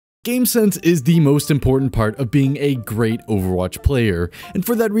Game sense is the most important part of being a great Overwatch player, and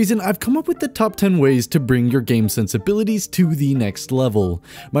for that reason I've come up with the top 10 ways to bring your game sense abilities to the next level.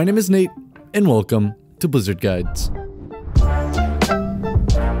 My name is Nate, and welcome to Blizzard Guides.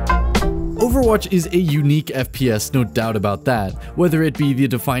 Overwatch is a unique FPS, no doubt about that. Whether it be the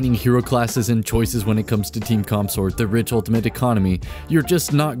defining hero classes and choices when it comes to team comps or the rich ultimate economy, you're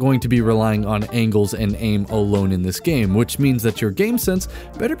just not going to be relying on angles and aim alone in this game, which means that your game sense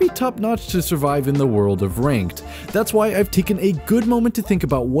better be top notch to survive in the world of ranked. That's why I've taken a good moment to think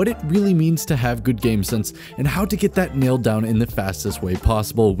about what it really means to have good game sense and how to get that nailed down in the fastest way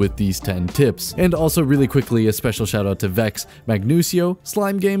possible with these 10 tips. And also really quickly, a special shout out to Vex, Magnusio,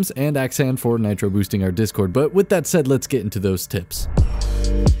 Slime Games, and Axan for nitro boosting our Discord, but with that said, let's get into those tips.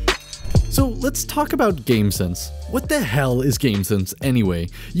 So let's talk about game sense. What the hell is game sense anyway?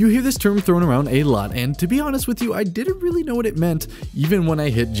 You hear this term thrown around a lot, and to be honest with you, I didn't really know what it meant even when I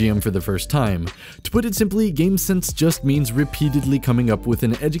hit GM for the first time. To put it simply, game sense just means repeatedly coming up with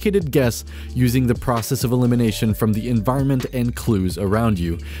an educated guess using the process of elimination from the environment and clues around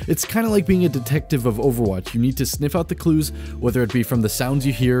you. It's kind of like being a detective of Overwatch. You need to sniff out the clues, whether it be from the sounds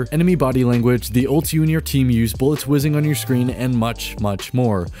you hear, enemy body language, the ults you and your team use, bullets whizzing on your screen, and much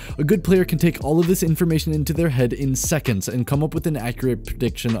more. A good player can take all of this information into their head in seconds and come up with an accurate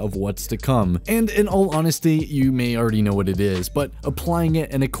prediction of what's to come. And in all honesty, you may already know what it is, but applying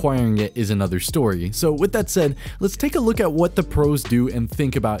it and acquiring it is another story. So with that said, let's take a look at what the pros do and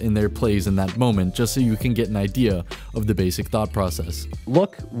think about in their plays in that moment, just so you can get an idea of the basic thought process.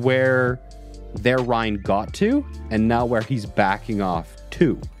 Look where their Ryan got to, and now where he's backing off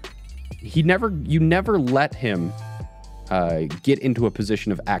to. You never let him get into a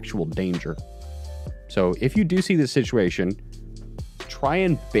position of actual danger. So if you do see this situation, try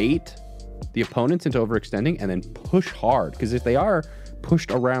and bait the opponents into overextending and then push hard, because if they are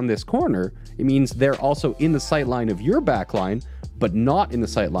pushed around this corner, it means they're also in the sight line of your backline, but not in the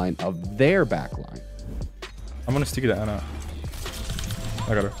sight line of their backline. I'm gonna stick it at Anna.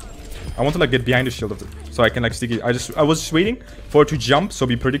 I got her. I want to like get behind the shield of it, so I can like stick it. I was just waiting for it to jump, so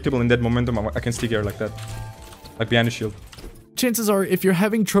be predictable in that momentum. I can stick her like that, like behind the shield. Chances are, if you're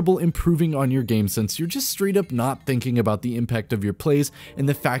having trouble improving on your game sense, you're just straight up not thinking about the impact of your plays and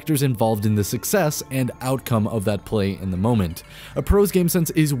the factors involved in the success and outcome of that play in the moment. A pro's game sense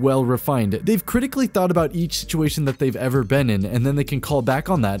is well refined. They've critically thought about each situation that they've ever been in, and then they can call back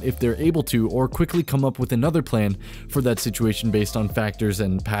on that if they're able to, or quickly come up with another plan for that situation based on factors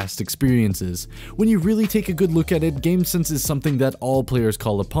and past experiences. When you really take a good look at it, game sense is something that all players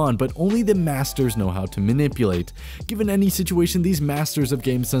call upon, but only the masters know how to manipulate. Given any situation, these masters of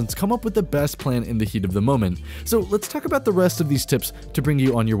game sense come up with the best plan in the heat of the moment. So let's talk about the rest of these tips to bring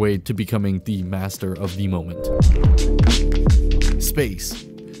you on your way to becoming the master of the moment. Space.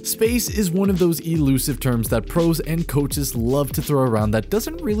 Space is one of those elusive terms that pros and coaches love to throw around that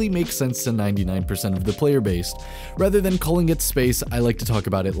doesn't really make sense to 99% of the player base. Rather than calling it space, I like to talk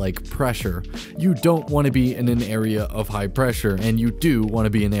about it like pressure. You don't want to be in an area of high pressure, and you do want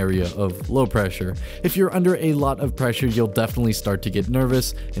to be in an area of low pressure. If you're under a lot of pressure, you'll definitely start to get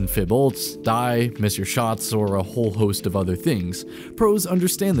nervous and fib ults, die, miss your shots, or a whole host of other things. Pros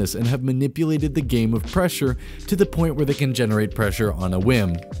understand this and have manipulated the game of pressure to the point where they can generate pressure on a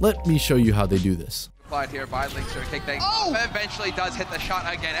whim. Let me show you how they do this. Applied here by Linkster, kick thing. Oh! Eventually does hit the shot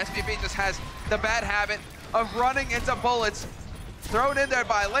again. SBB just has the bad habit of running into bullets. Thrown in there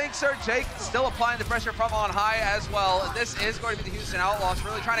by Linkster. Jake still applying the pressure from on high as well. This is going to be the Houston Outlaws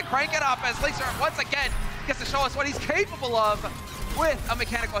really trying to crank it up as Linkster once again gets to show us what he's capable of with a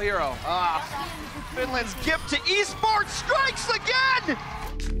mechanical hero. Finland's gift to esports strikes again!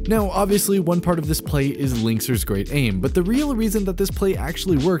 Now, obviously, one part of this play is Linkster's great aim, but the real reason that this play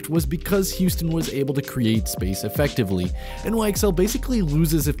actually worked was because Houston was able to create space effectively. NYXL basically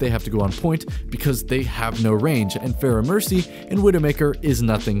loses if they have to go on point because they have no range, and Pharah Mercy and Widowmaker is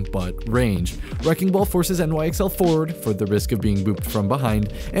nothing but range. Wrecking Ball forces NYXL forward for the risk of being booped from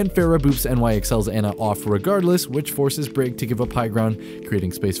behind, and Pharah boops NYXL's Ana off regardless, which forces Brig to give up high ground,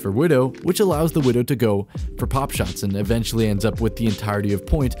 creating space for Widow, which allows the Widow to go for pop shots and eventually ends up with the entirety of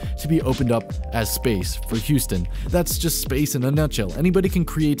point to be opened up as space for Houston. That's just space in a nutshell. Anybody can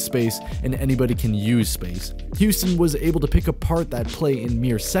create space and anybody can use space. Houston was able to pick apart that play in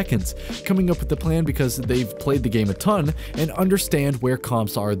mere seconds, coming up with the plan because they've played the game a ton and understand where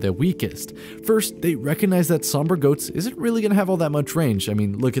comps are the weakest. First, they recognize that Somber Goats isn't really going to have all that much range. I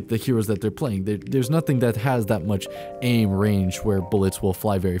mean, look at the heroes that they're playing. There's nothing that has that much aim range where bullets will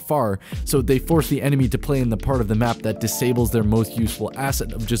fly very far, so they force the enemy to play in the part of the map that disables their most useful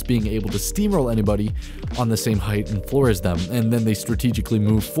asset of of just being able to steamroll anybody on the same height and floor as them, and then they strategically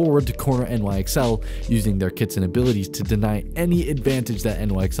move forward to corner NYXL using their kits and abilities to deny any advantage that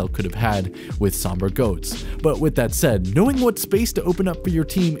NYXL could have had with Somber Goats. But with that said, knowing what space to open up for your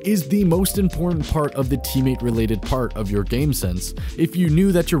team is the most important part of the teammate related part of your game sense. If you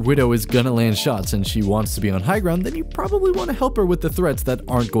knew that your Widow is gonna land shots and she wants to be on high ground, then you probably want to help her with the threats that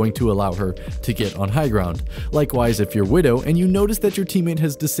aren't going to allow her to get on high ground. Likewise, if you're Widow and you notice that your teammate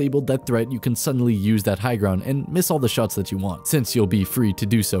has disabled that threat, you can suddenly use that high ground and miss all the shots that you want, since you'll be free to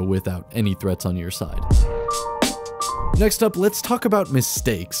do so without any threats on your side. Next up, let's talk about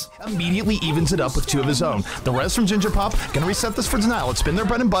mistakes. Immediately evens it up with 2 of his own. The res from Ginger Pop, gonna reset this for denial. It's been their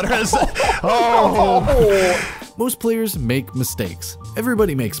bread and butter. Most players make mistakes.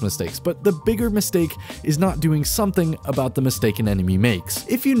 Everybody makes mistakes, but the bigger mistake is not doing something about the mistake an enemy makes.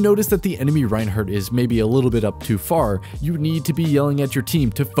 If you notice that the enemy Reinhardt is maybe a little bit up too far, you need to be yelling at your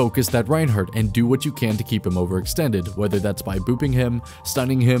team to focus that Reinhardt and do what you can to keep him overextended, whether that's by booping him,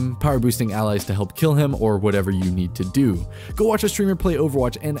 stunning him, power boosting allies to help kill him, or whatever you need to do. Go watch a streamer play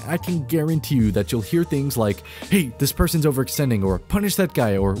Overwatch and I can guarantee you that you'll hear things like, hey, this person's overextending, or punish that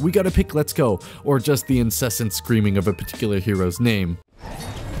guy, or we gotta pick, let's go, or just the incessant screaming of a particular hero's name.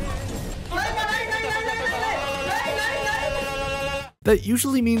 That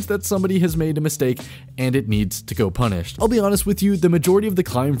usually means that somebody has made a mistake and it needs to go punished. I'll be honest with you, the majority of the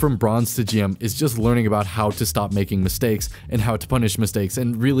climb from bronze to GM is just learning about how to stop making mistakes and how to punish mistakes,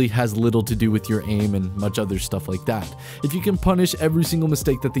 and really has little to do with your aim and much other stuff like that. If you can punish every single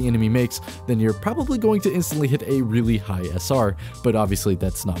mistake that the enemy makes, then you're probably going to instantly hit a really high SR, but obviously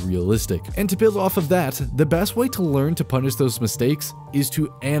that's not realistic. And to build off of that, the best way to learn to punish those mistakes is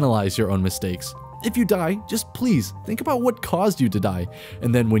to analyze your own mistakes. If you die, just please think about what caused you to die,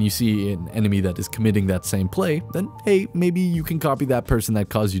 and then when you see an enemy that is committing that same play, then hey, maybe you can copy that person that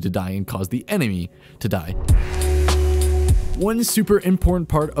caused you to die and cause the enemy to die. One super important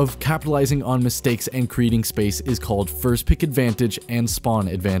part of capitalizing on mistakes and creating space is called first pick advantage and spawn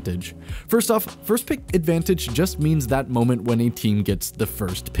advantage. First off, first pick advantage just means that moment when a team gets the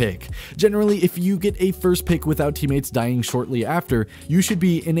first pick. Generally, if you get a first pick without teammates dying shortly after, you should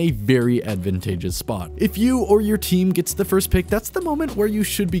be in a very advantageous spot. If you or your team gets the first pick, that's the moment where you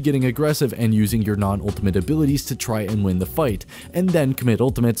should be getting aggressive and using your non-ultimate abilities to try and win the fight, and then commit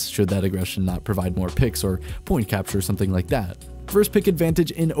ultimates should that aggression not provide more picks or point capture or something like that. First pick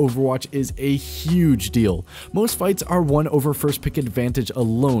advantage in Overwatch is a huge deal. Most fights are won over first pick advantage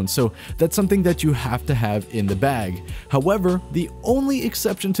alone, so that's something that you have to have in the bag. However, the only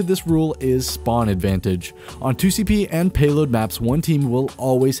exception to this rule is spawn advantage. On 2CP and payload maps, one team will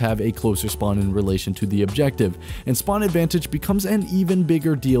always have a closer spawn in relation to the objective, and spawn advantage becomes an even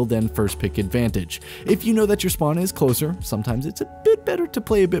bigger deal than first pick advantage. If you know that your spawn is closer, sometimes it's a bit better to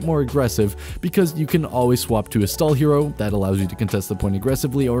play a bit more aggressive, because you can always swap to a stall hero that allows you to contest the point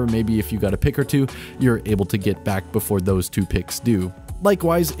aggressively, or maybe if you got a pick or two, you're able to get back before those 2 picks do.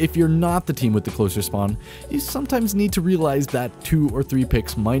 Likewise, if you're not the team with the closer spawn, you sometimes need to realize that 2 or 3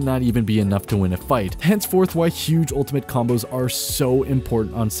 picks might not even be enough to win a fight. Henceforth, why huge ultimate combos are so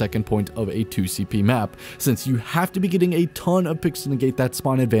important on second point of a 2CP map, since you have to be getting a ton of picks to negate that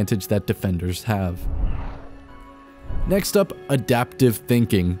spawn advantage that defenders have. Next up, adaptive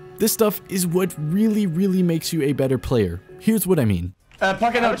thinking. This stuff is what really makes you a better player. Here's what I mean.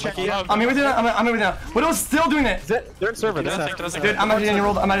 Pocket out. I'm here with you now. I'm here with you now. Widow's still doing it. They're in server. Dude, I'm out here.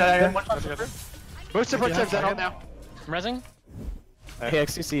 I'm out here. Booster protect that now. I'm rezzing. Hey,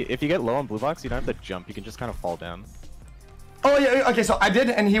 XCC, if you get low on blue box, you don't have to jump. You can just kind of fall down. Oh, yeah. Okay, so I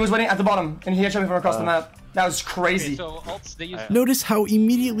did, and he was waiting at the bottom, and he had shot me from across the map. That was crazy. Okay, so ults, they use Notice how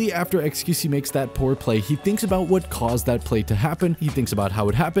immediately after XQC makes that poor play, he thinks about what caused that play to happen, he thinks about how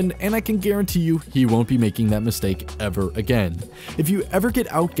it happened, and I can guarantee you he won't be making that mistake ever again. If you ever get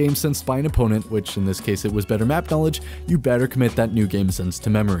out game sensed by an opponent, which in this case it was better map knowledge, you better commit that new game sense to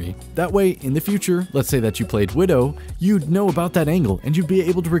memory. That way, in the future, let's say that you played Widow, you'd know about that angle, and you'd be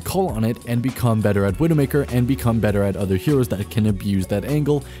able to recall on it and become better at Widowmaker and become better at other heroes that can abuse that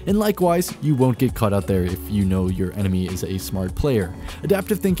angle, and likewise, you won't get caught out there if you know your enemy is a smart player.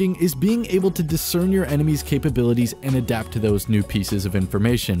 Adaptive thinking is being able to discern your enemy's capabilities and adapt to those new pieces of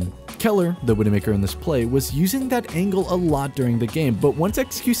information. Keller, the Widowmaker in this play, was using that angle a lot during the game, but once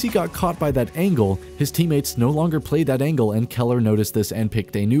XQC got caught by that angle, his teammates no longer played that angle, and Keller noticed this and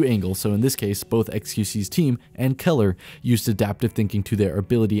picked a new angle. So in this case, both XQC's team and Keller used adaptive thinking to their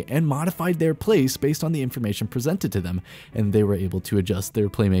ability and modified their plays based on the information presented to them, and they were able to adjust their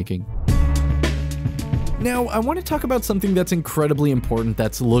playmaking. Now, I want to talk about something that's incredibly important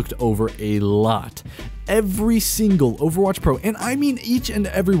that's looked over a lot. Every single Overwatch Pro, and I mean each and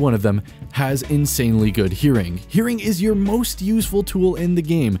every one of them, has insanely good hearing. Hearing is your most useful tool in the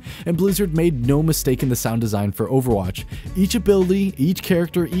game, and Blizzard made no mistake in the sound design for Overwatch. Each ability, each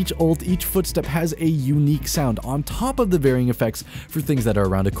character, each ult, each footstep has a unique sound on top of the varying effects for things that are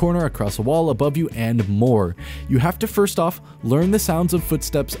around a corner, across a wall, above you, and more. You have to first off learn the sounds of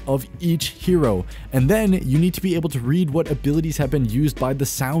footsteps of each hero, and then you need to be able to read what abilities have been used by the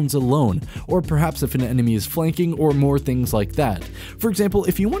sounds alone, or perhaps if an enemy is flanking, or more things like that. For example,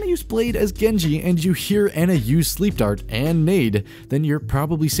 if you want to use Blade as Genji and you hear Ana use Sleep Dart and Nade, then you're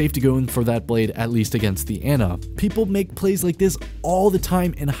probably safe to go in for that Blade, at least against the Ana. People make plays like this all the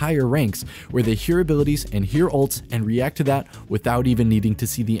time in higher ranks, where they hear abilities and hear ults and react to that without even needing to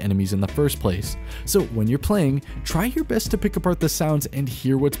see the enemies in the first place. So when you're playing, try your best to pick apart the sounds and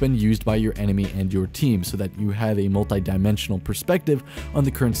hear what's been used by your enemy and your team, so that you have a multi-dimensional perspective on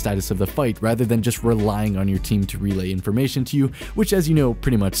the current status of the fight, rather than just relying on your team to relay information to you, which, as you know,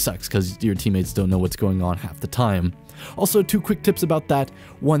 pretty much sucks because your teammates don't know what's going on half the time. Also, 2 quick tips about that.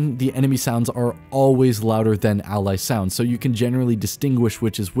 1, the enemy sounds are always louder than ally sounds, so you can generally distinguish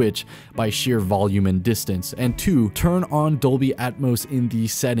which is which by sheer volume and distance. And 2, turn on Dolby Atmos in the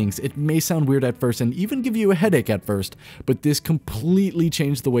settings. It may sound weird at first and even give you a headache at first, but this completely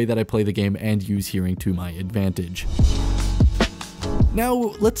changed the way that I play the game and use hearing to my advantage. Now,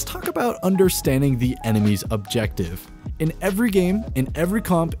 let's talk about understanding the enemy's objective. In every game, in every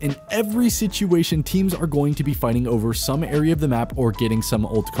comp, in every situation, teams are going to be fighting over some area of the map or getting some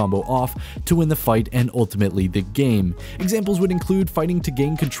ult combo off to win the fight and ultimately the game. Examples would include fighting to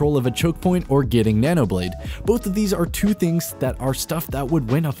gain control of a choke point or getting Nanoblade. Both of these are 2 things that are stuff that would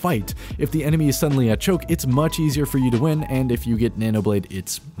win a fight. If the enemy is suddenly at choke, it's much easier for you to win, and if you get Nanoblade,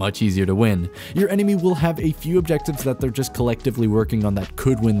 it's much easier to win. Your enemy will have a few objectives that they're just collectively working on that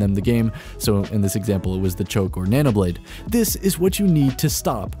could win them the game, so in this example it was the choke or Nanoblade. This is what you need to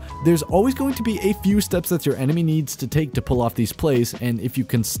stop. There's always going to be a few steps that your enemy needs to take to pull off these plays, and if you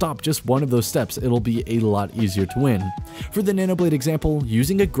can stop just one of those steps, it'll be a lot easier to win. For the Nanoblade example,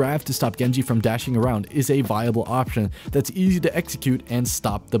 using a grav to stop Genji from dashing around is a viable option that's easy to execute and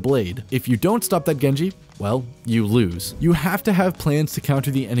stop the blade. If you don't stop that Genji, well, you lose. You have to have plans to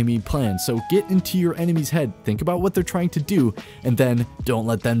counter the enemy plan, so get into your enemy's head, think about what they're trying to do, and then don't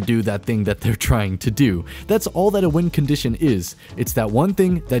let them do that thing that they're trying to do. That's all that a win condition is. It's that one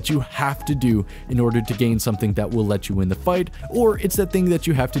thing that you have to do in order to gain something that will let you win the fight, or it's that thing that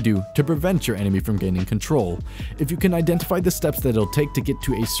you have to do to prevent your enemy from gaining control. If you can identify the steps that it'll take to get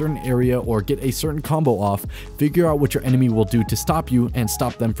to a certain area or get a certain combo off, figure out what your enemy will do to stop you and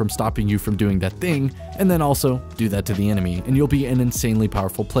stop them from stopping you from doing that thing, and then also do that to the enemy, and you'll be an insanely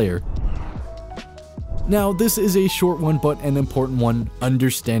powerful player. Now, this is a short one, but an important one: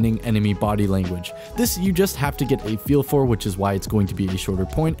 understanding enemy body language. This you just have to get a feel for, which is why it's going to be a shorter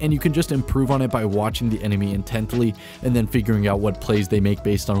point, and you can just improve on it by watching the enemy intently and then figuring out what plays they make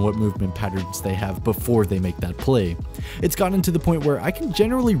based on what movement patterns they have before they make that play. It's gotten to the point where I can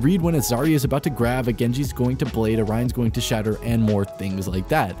generally read when a Zarya is about to grab, a Genji's going to blade, a Ryan's going to shatter, and more things like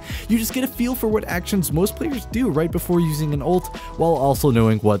that. You just get a feel for what actions most players do right before using an ult, while also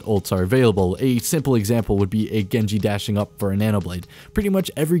knowing what ults are available. A simple example would be a Genji dashing up for a Nanoblade. Pretty much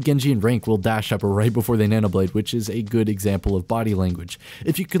every Genji in rank will dash up right before they Nanoblade, which is a good example of body language.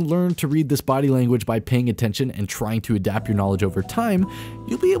 If you can learn to read this body language by paying attention and trying to adapt your knowledge over time,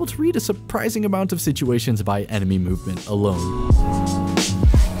 you'll be able to read a surprising amount of situations by enemy movement alone.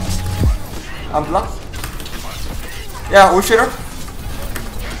 I'm blocked. Yeah, we shooter.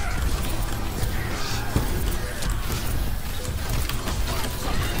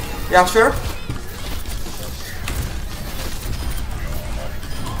 Yeah, sure.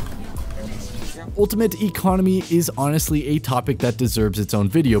 Ultimate economy is honestly a topic that deserves its own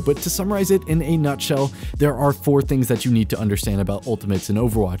video, but to summarize it in a nutshell, there are 4 things that you need to understand about ultimates in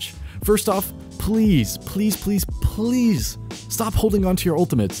Overwatch. First off, please stop holding on to your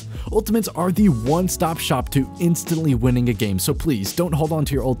ultimates. Ultimates are the one-stop shop to instantly winning a game, so please don't hold on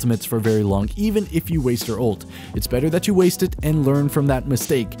to your ultimates for very long, even if you waste your ult. It's better that you waste it and learn from that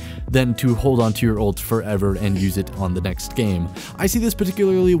mistake than to hold on to your ult forever and use it on the next game. I see this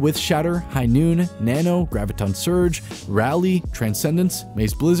particularly with Shatter, High Noon, Nano, Graviton Surge, Rally, Transcendence,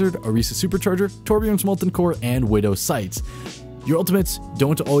 Maze Blizzard, Orisa Supercharger, Torbjorn's Molten Core, and Widow Sights. Your ultimates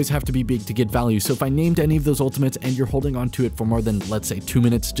don't always have to be big to get value, so if I named any of those ultimates and you're holding on to it for more than, let's say, 2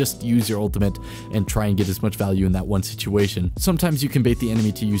 minutes, just use your ultimate and try and get as much value in that one situation. Sometimes you can bait the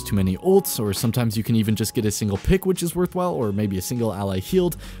enemy to use too many ults, or sometimes you can even just get a single pick which is worthwhile, or maybe a single ally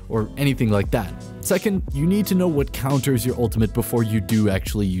healed, or anything like that. Second, you need to know what counters your ultimate before you do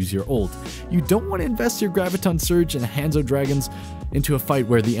actually use your ult. You don't want to invest your Graviton Surge and Hanzo Dragons into a fight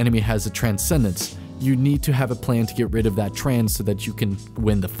where the enemy has a Transcendence. You need to have a plan to get rid of that trans so that you can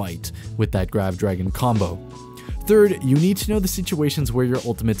win the fight with that Grav Dragon combo. Third, you need to know the situations where your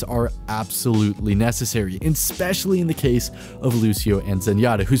ultimates are absolutely necessary, especially in the case of Lucio and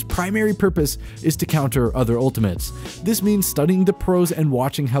Zenyatta, whose primary purpose is to counter other ultimates. This means studying the pros and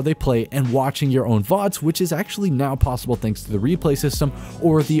watching how they play, and watching your own VODs, which is actually now possible thanks to the replay system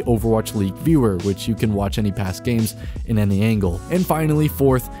or the Overwatch League viewer, which you can watch any past games in any angle. And finally,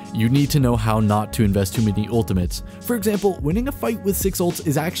 fourth, you need to know how not to invest too many ultimates. For example, winning a fight with 6 ults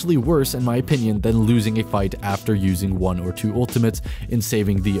is actually worse, in my opinion, than losing a fight after using 1 or 2 ultimates and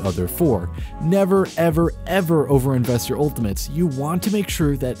saving the other 4. Never, ever, ever overinvest your ultimates. You want to make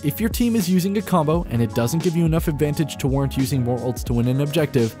sure that if your team is using a combo and it doesn't give you enough advantage to warrant using more ults to win an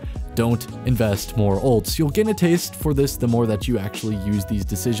objective, don't invest more ults. You'll gain a taste for this the more that you actually use these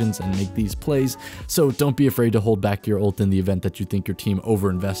decisions and make these plays, so don't be afraid to hold back your ult in the event that you think your team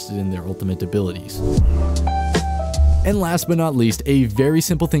overinvested in their ultimate abilities. And last but not least, a very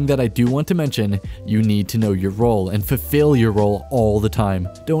simple thing that I do want to mention: you need to know your role and fulfill your role all the time.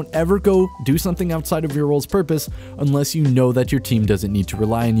 Don't ever go do something outside of your role's purpose unless you know that your team doesn't need to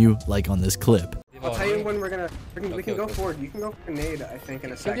rely on you, like on this clip. I'll tell you when we can go forward. You can go for nade, I think,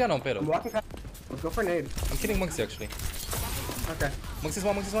 in a second. I'm walking past. Let's go for nade. I'm killing Monks actually. Okay. Monks is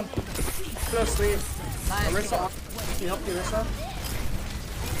one. No sleep. Arissa, can you help Arissa?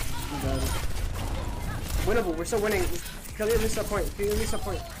 Winnable, we're still winning. Kill the Arissa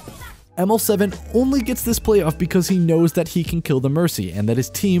point. ML7 only gets this play off because he knows that he can kill the Mercy and that his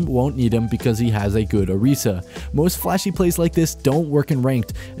team won't need him because he has a good Orisa. Most flashy plays like this don't work in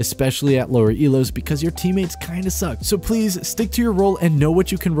ranked, especially at lower elos, because your teammates kinda suck. So please stick to your role and know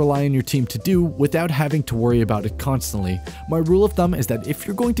what you can rely on your team to do without having to worry about it constantly. My rule of thumb is that if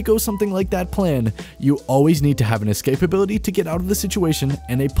you're going to go something like that plan, you always need to have an escape ability to get out of the situation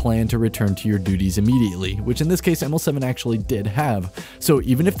and a plan to return to your duties immediately, which in this case ML7 actually did have. So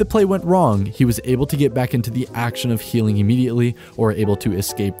even if the play went wrong, he was able to get back into the action of healing immediately, or able to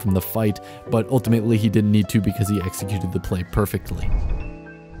escape from the fight, but ultimately he didn't need to because he executed the play perfectly.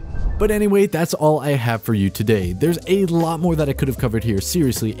 But anyway, that's all I have for you today. There's a lot more that I could have covered here,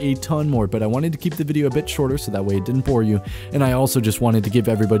 seriously, a ton more, but I wanted to keep the video a bit shorter so that way it didn't bore you, and I also just wanted to give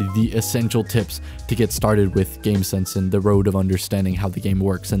everybody the essential tips to get started with game sense and the road of understanding how the game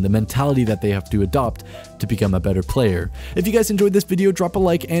works and the mentality that they have to adopt to become a better player. If you guys enjoyed this video, drop a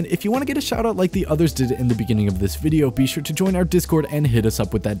like, and if you want to get a shout out like the others did in the beginning of this video, be sure to join our Discord and hit us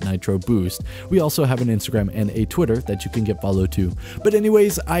up with that Nitro boost. We also have an Instagram and a Twitter that you can get followed to. But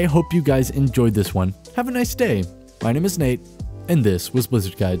anyways, I hope you guys enjoyed this one. Have a nice day. My name is Nate, and this was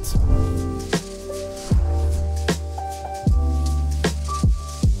Blizzard Guides.